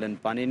ওয়াসাল্লাম বললেন,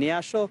 পানি নিয়ে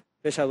আসো,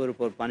 পেশাবের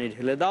উপর পানি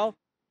ঢেলে দাও।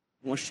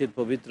 মসজিদ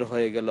পবিত্র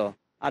হয়ে গেল।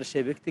 আর সে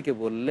ব্যক্তিকে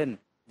বললেন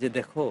যে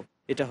দেখো,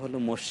 এটা হলো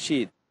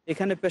মসজিদ,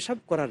 এখানে পেশাব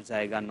করার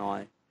জায়গা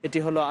নয়, এটি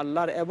হলো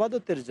আল্লাহর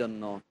ইবাদতের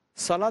জন্য,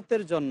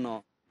 সালাতের জন্য,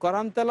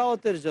 কোরআন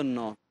তেলাওয়াতের জন্য,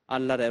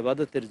 আল্লাহর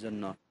ইবাদতের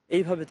জন্য।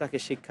 এইভাবে তাকে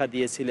শিক্ষা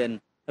দিয়েছিলেন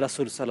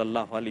রাসূল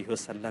সাল্লাল্লাহু আলাইহি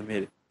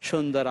ওয়াসাল্লামের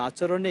সুন্দর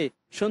আচরণে,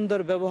 সুন্দর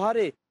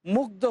ব্যবহারে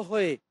মুগ্ধ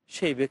হয়ে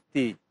সেই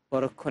ব্যক্তি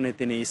পরক্ষণে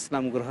তিনি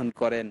ইসলাম গ্রহণ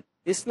করেন।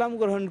 ইসলাম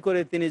গ্রহণ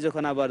করে তিনি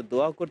যখন আবার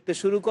দোয়া করতে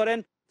শুরু করেন,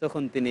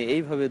 তখন তিনি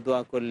এইভাবে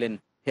দোয়া করলেন,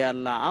 হে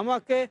আল্লাহ,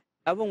 আমাকে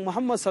এবং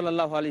মুহাম্মদ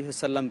সাল্লাল্লাহু আলাইহি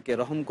ওয়াসাল্লামকে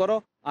রহম করো,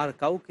 আর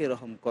কাউকে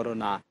রহম করো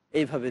না।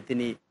 এইভাবে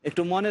তিনি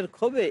একটু মনের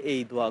ক্ষোভে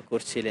এই দোয়া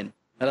করছিলেন।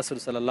 রাসূল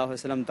সাল্লাল্লাহু আলাইহি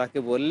ওয়াসাল্লাম তাকে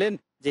বললেন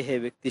যে, হে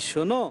ব্যক্তি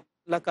শোনো,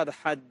 লাকাদ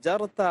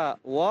হাজ্জারতা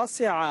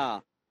ওয়াসিআ।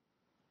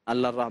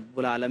 আল্লাহ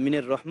রাব্বুল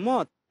আলামিনের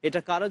রহমত এটা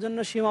কারো জন্য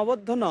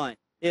সীমাবদ্ধ নয়,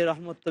 এই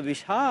রহমত তো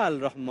বিশাল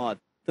রহমত।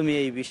 তুমি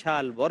এই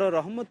বিশাল বড়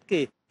রহমতকে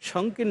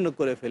সংকীর্ণ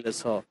করে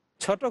ফেলেছ,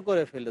 ছোট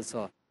করে ফেলেছ,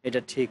 এটা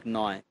ঠিক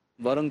নয়।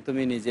 বরং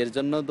তুমি নিজের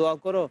জন্য দোয়া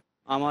করো,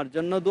 আমার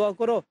জন্য দোয়া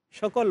করো,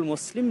 সকল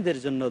মুসলিমদের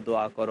জন্য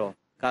দোয়া করো।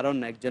 কারণ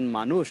একজন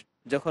মানুষ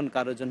যখন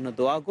কারোর জন্য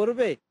দোয়া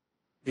করবে,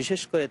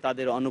 বিশেষ করে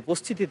তাদের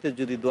অনুপস্থিতিতে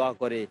যদি দোয়া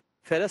করে,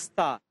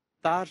 ফেরেশতা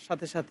তার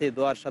সাথে সাথে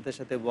দোয়ার সাথে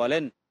সাথে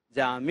বলেন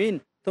যে আমিন,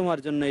 তোমার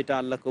জন্য এটা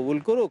আল্লাহ কবুল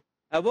করুক,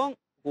 এবং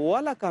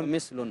ওয়ালাকা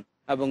মিসলুন,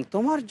 এবং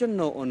তোমার জন্য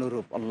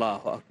অনুরূপ।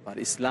 আল্লাহু আকবার।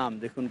 ইসলাম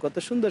দেখুন কত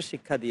সুন্দর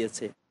শিক্ষা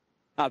দিয়েছে।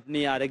 আপনি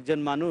আরেকজন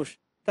মানুষ,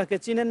 তাকে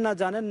চিনেন না,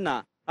 জানেন না,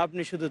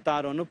 আপনি শুধু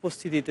তার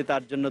অনুপস্থিতিতে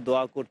তার জন্য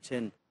দোয়া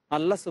করছেন,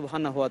 আল্লাহ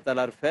সুবহানাহু ওয়া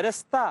তাআলার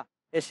ফেরেশতা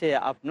এসে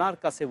আপনার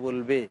কাছে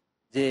বলবে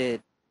যে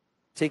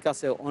ঠিক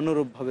আছে,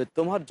 অনুরূপভাবে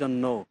তোমার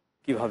জন্য।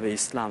 কিভাবে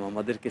ইসলাম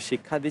আমাদেরকে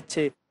শিক্ষা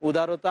দিচ্ছে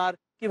উদারতার,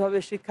 কিভাবে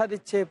শিক্ষা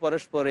দিচ্ছে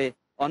পরস্পরে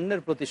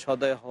অন্যের প্রতি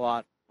সদয়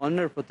হওয়ার,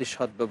 অন্যের প্রতি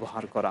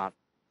সদ্ব্যবহার করার।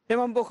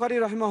 ইমাম বুখারী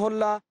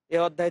রাহিমাহুল্লাহ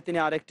এই অধ্যায়ে তিনি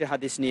আরেকটি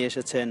হাদিস নিয়ে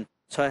এসেছেন,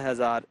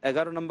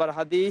 6011 নম্বর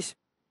হাদিস।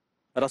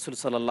 রাসূল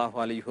সাল্লাল্লাহু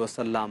আলাইহি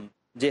ওয়াসাল্লাম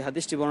যে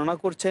হাদিসটি বর্ণনা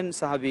করছেন,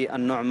 সাহাবী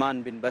আন-নু'মান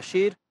বিন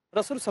বাশির।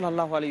 রাসূল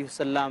সাল্লাল্লাহু আলাইহি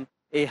ওয়াসাল্লাম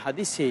এই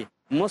হাদিসে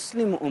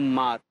মুসলিম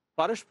উম্মার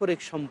পারস্পরিক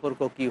সম্পর্ক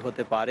কি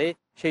হতে পারে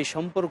সেই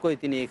সম্পর্কই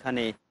তিনি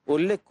এখানে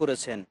উল্লেখ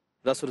করেছেন।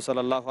 রাসূল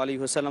সাল্লাল্লাহু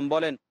আলাইহি ওয়াসাল্লাম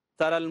বলেন,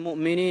 তারাল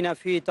মুমিনিনা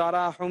ফি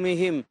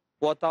তারাহুমিহিম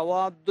ওয়া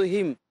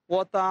তাওয়াদ্দুহিম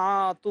ওয়া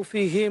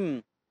তাআতুফিহিম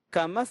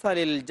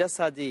কামাসালিল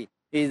জাসাদি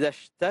ইযা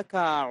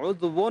ইশতাকা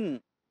উযবুন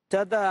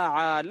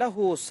তাদাআ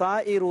লাহু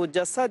সাইরু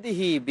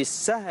জাসাদিহি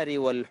বিস-সাহরি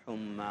ওয়াল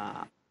হুম্মা।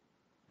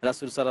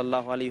 রাসূল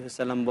সাল্লাল্লাহু আলাইহি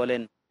ওয়াসাল্লাম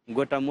বলেন,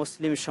 গোটা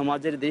মুসলিম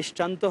সমাজের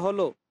দৃষ্টান্ত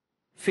হলো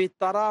ফি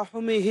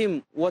তারাহুমিহিম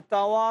ওয়া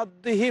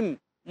তাওয়াদ্দুহিম,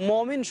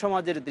 মুমিন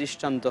সমাজের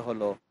দৃষ্টান্ত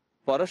হলো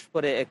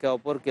পরস্পরে একে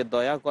অপরকে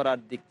দয়া করার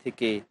দিক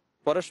থেকে,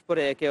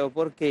 পরস্পরে একে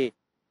অপরকে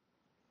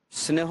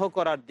স্নেহ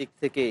করার দিক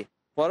থেকে,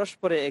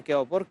 পরস্পরে একে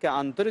অপরকে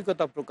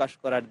আন্তরিকতা প্রকাশ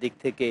করার দিক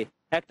থেকে।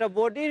 একটা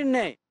বডির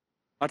ন্যায়,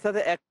 অর্থাৎ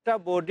একটা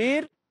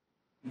বডির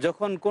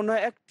যখন কোনো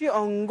একটি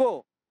অঙ্গ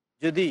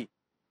যদি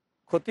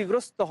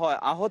ক্ষতিগ্রস্ত হয়,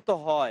 আহত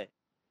হয়,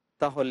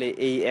 তাহলে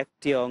এই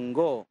একটি অঙ্গ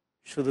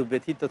শুধু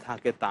ব্যথিত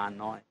থাকে তা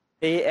নয়।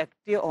 এই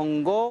একটি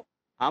অঙ্গ,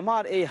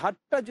 আমার এই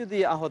হাতটা যদি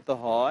আহত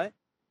হয়,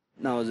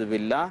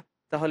 নাউজুবিল্লাহ,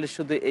 তাহলে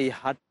শুধু এই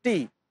হাতটি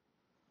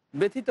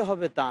ব্যথিত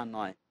হবে তা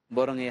নয়,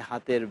 বরং এই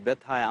হাতের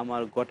ব্যথায়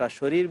আমার গোটা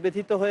শরীর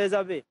ব্যথিত হয়ে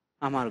যাবে,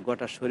 আমার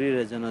গোটা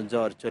শরীরে যেন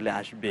জ্বর চলে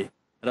আসবে।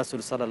 রাসূল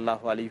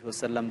সাল্লাল্লাহু আলাইহি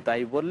ওয়াসাল্লাম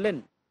তাই বললেন,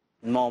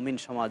 মুমিন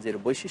সমাজের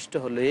বৈশিষ্ট্য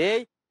হলো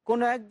এই,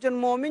 কোনো একজন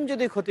মুমিন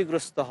যদি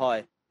ক্ষতিগ্রস্ত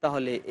হয়,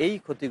 তাহলে এই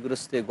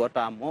ক্ষতিগ্রস্তে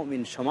গোটা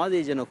মুমিন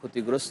সমাজেই যেন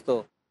ক্ষতিগ্রস্ত।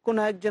 কোনো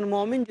একজন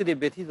মুমিন যদি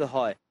ব্যথিত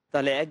হয়,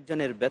 তাহলে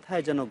একজনের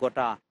ব্যথায় যেন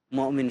গোটা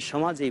মুমিন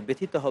সমাজেই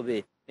ব্যথিত হবে।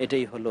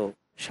 এটাই হলো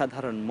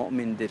সাধারণ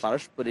মুমিনদের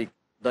পারস্পরিক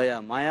দয়া,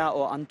 মায়া ও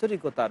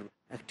আন্তরিকতার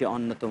একটি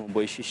অন্যতম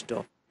বৈশিষ্ট্য।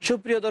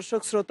 সুপ্রিয়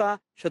দর্শক শ্রোতা,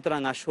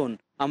 সুতরাং আসুন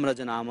আমরা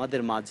যেন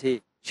আমাদের মাঝে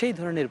সেই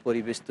ধরনের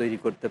পরিবেশ তৈরি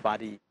করতে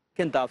পারি।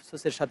 কিন্তু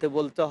আফসোসের সাথে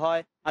বলতে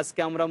হয়, আজকে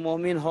আমরা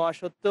মুমিন হওয়া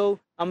সত্ত্বেও,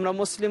 আমরা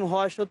মুসলিম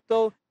হওয়া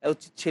সত্ত্বেও,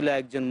 উচিত ছিল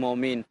একজন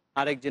মুমিন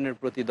আরেকজনের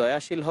প্রতি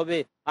দয়াশীল হবে,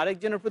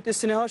 আরেকজনের প্রতি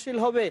স্নেহশীল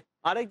হবে,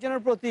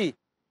 আরেকজনের প্রতি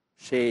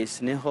সেই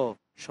স্নেহ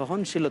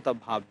সহনশীলতা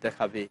ভাব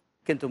দেখাবে।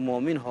 কিন্তু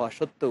মুমিন হওয়া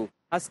সত্ত্বেও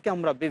আজকে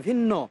আমরা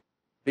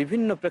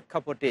বিভিন্ন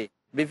প্রেক্ষাপটে,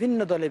 বিভিন্ন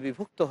দলে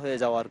বিভক্ত হয়ে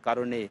যাওয়ার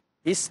কারণে,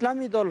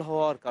 ইসলামী দল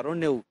হওয়ার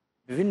কারণেও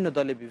বিভিন্ন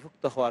দলে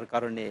বিভক্ত হওয়ার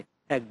কারণে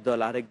একদল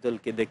আরেক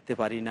দলকে দেখতে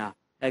পারি না,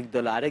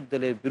 একদল আরেক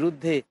দলের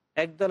বিরুদ্ধে,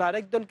 একদল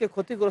আরেক দলকে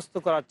ক্ষতিগ্রস্ত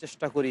করার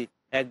চেষ্টা করি,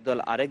 একদল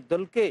আরেক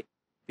দলকে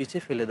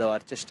পিছিয়ে ফেলে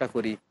দেওয়ার চেষ্টা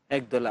করি,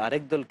 একদল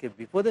আরেক দলকে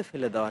বিপদে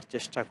ফেলে দেওয়ার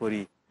চেষ্টা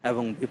করি,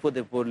 এবং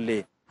বিপদে পড়লে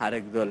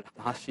আরেক দল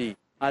হাসি,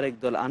 আরেক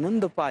দল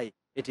আনন্দ পায়।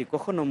 এটি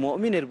কখনো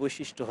মুমিনের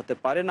বৈশিষ্ট্য হতে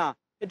পারে না,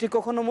 এটি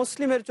কখনো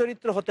মুসলিমের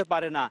চরিত্র হতে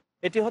পারে না।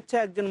 এটি হচ্ছে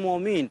একজন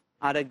মুমিন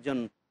আর একজন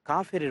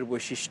কাফেরের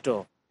বৈশিষ্ট্য,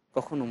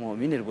 কখনো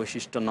মুমিনের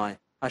বৈশিষ্ট্য নয়।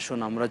 আসুন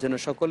আমরা যেন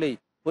সকলেই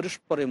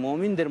পরস্পরে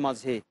মুমিনদের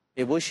মাঝে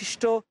এই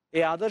বৈশিষ্ট্য,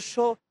 এই আদর্শ,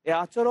 এই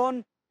আচরণ,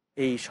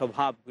 এই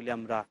স্বভাবগুলি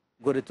আমরা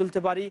গড়ে তুলতে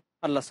পারি।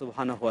 আল্লাহ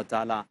সুবহানাহু ওয়া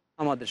তাআলা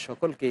আমাদের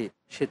সকলকে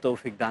সে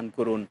তৌফিক দান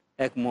করুন।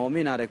 এক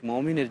মুমিন আর এক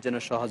মুমিনের যেন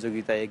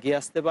সহযোগিতায় এগিয়ে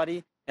আসতে পারি,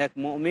 এক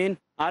মুমিন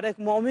আর এক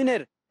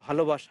মুমিনের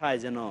ভালোবাসায়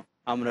যেন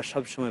আমরা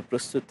সবসময়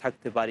প্রস্তুত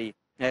থাকতে পারি,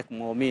 এক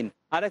মুমিন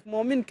আর এক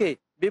মুমিনকে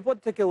বিপদ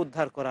থেকে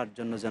উদ্ধার করার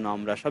জন্য যেন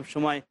আমরা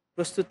সবসময়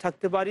প্রস্তুত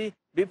থাকতে পারি,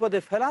 বিপদে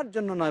ফেলার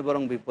জন্য নয়,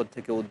 বরং বিপদ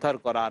থেকে উদ্ধার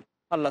করার।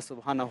 আল্লাহ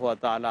সুবহানাহু ওয়া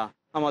তাআলা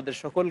আমাদের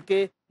সকলকে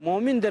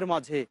মুমিনদের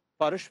মাঝে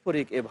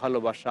পারস্পরিক এ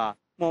ভালোবাসা,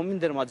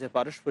 মুমিনদের মাঝে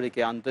পারস্পরিক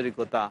এ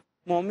আন্তরিকতা,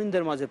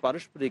 মুমিনদের মাঝে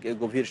পারস্পরিক এ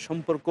গভীর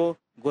সম্পর্ক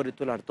গড়ে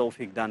তোলার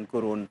তৌফিক দান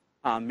করুন।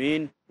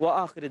 আমিন। ওয়া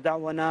আখির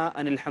দাওয়ানা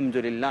আনিল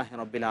হামদুলিল্লাহি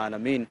রাব্বিল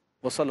আলামিন।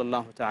 ওয়া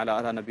সাল্লাল্লাহু তাআলা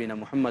আলা নবিনা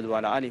মুহাম্মদ ওয়া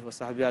আলা আলিহি ওয়া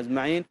সাহবিহি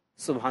আজমাইন।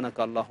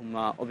 সুবহানাকা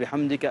আল্লাহুম্মা ওয়া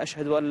বিহামদিকা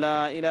আশহাদু আল্লা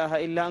ইলাহা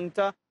ইল্লা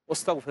আনতা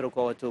আস্তাগফিরুকা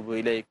ওয়া আতুবু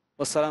ইলাইক।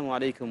 আসসালামু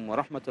আলাইকুম ওয়া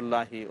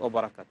রাহমাতুল্লাহি ওয়া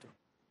বারাকাতুহু।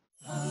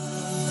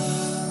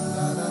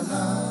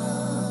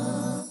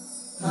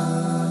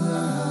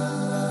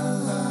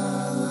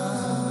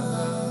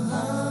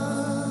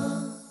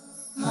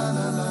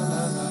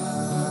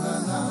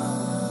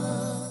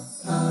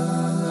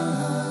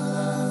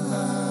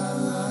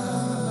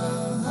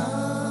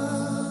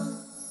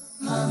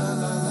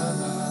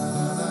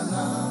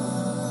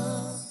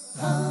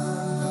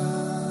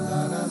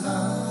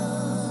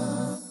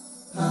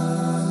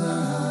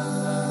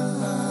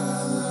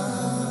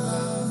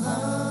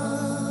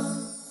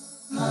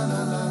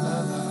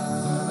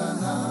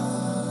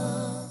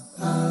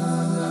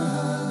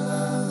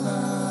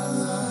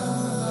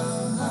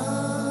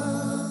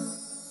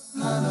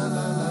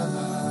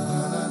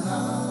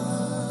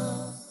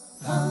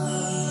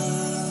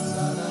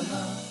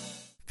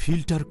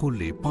 ফিল্টার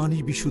করলে পানি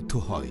বিশুদ্ধ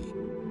হয়,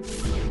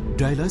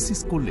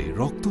 ডায়ালাইসিস করলে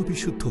রক্ত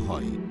বিশুদ্ধ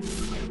হয়,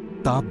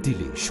 তাপ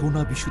দিলে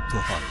সোনা বিশুদ্ধ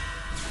হয়।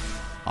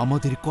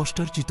 আমাদের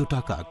কষ্টার্জিত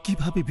টাকা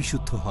কিভাবে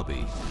বিশুদ্ধ হবে?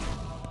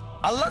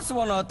 আল্লাহ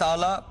সুবহানাহু ওয়া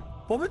তাআলা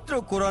পবিত্র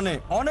কোরআনে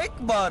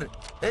অনেকবার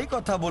এই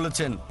কথা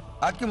বলেছেন,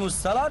 আকিমুস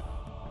সালাত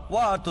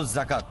ওয়া আতুজ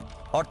যাকাত,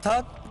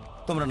 অর্থাৎ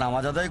তোমরা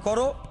নামাজ আদায়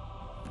করো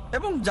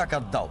এবং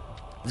যাকাত দাও।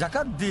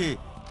 যাকাত দিয়ে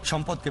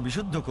সম্পদকে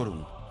বিশুদ্ধ করুন।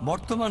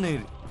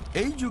 বর্তমানের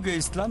এই যুগে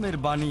ইসলামের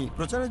বাণী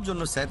প্রচারের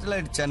জন্য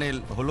স্যাটেলাইট চ্যানেল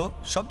হলো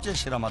সবচেয়ে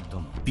সেরা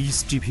মাধ্যম। পিস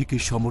টিভিকে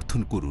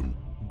সমর্থন করুন।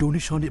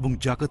 ডোনেশন এবং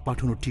জাকাত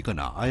পাঠানোর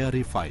ঠিকানা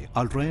IRFI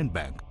Al Rayan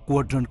bank,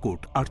 quadrant code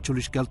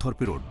 48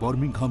 Calthorpe road,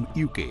 Birmingham,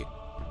 UK।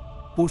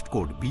 Post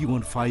code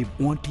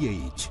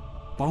B151TH।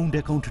 Pound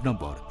account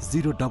number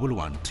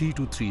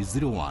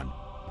 011-32301,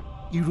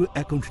 euro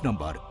account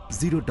number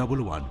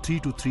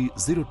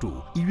 011-32302,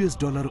 US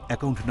dollar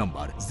account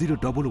number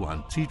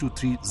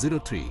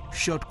 011-32303,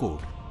 short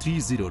code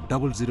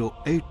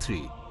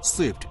 300083,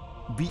 Swift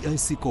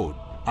BIC code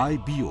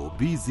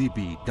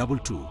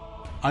IBOBZB22,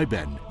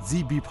 IBAN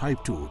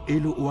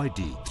GB52LOYD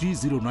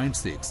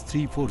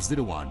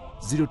 30963401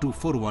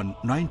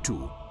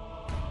 024192।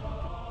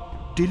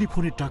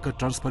 টেলিফোনে টাকা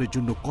ট্রান্সফারের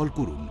জন্য call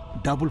করুন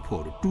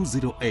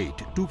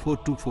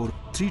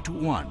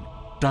 442082424321।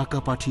 টাকা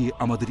পাঠিয়ে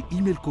আমাদের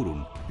email করুন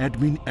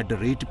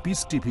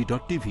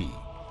admin@peacetv.tv।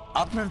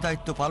 আপনার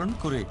দায়িত্ব পালন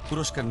করে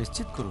পুরস্কার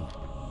নিশ্চিত করুন।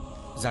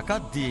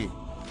 যাকাত দিয়ে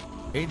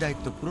এই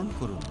দায়িত্ব পূরণ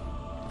করুন।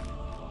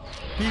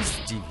 Piece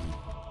TV.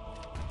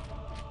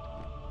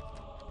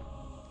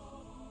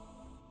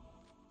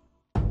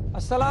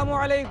 আসসালামু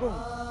আলাইকুম,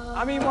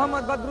 আমি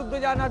মোহাম্মদ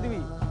বদরুদ্দোজা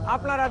নদভী।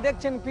 আপনারা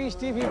দেখছেন পিস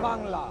টিভি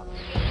বাংলা।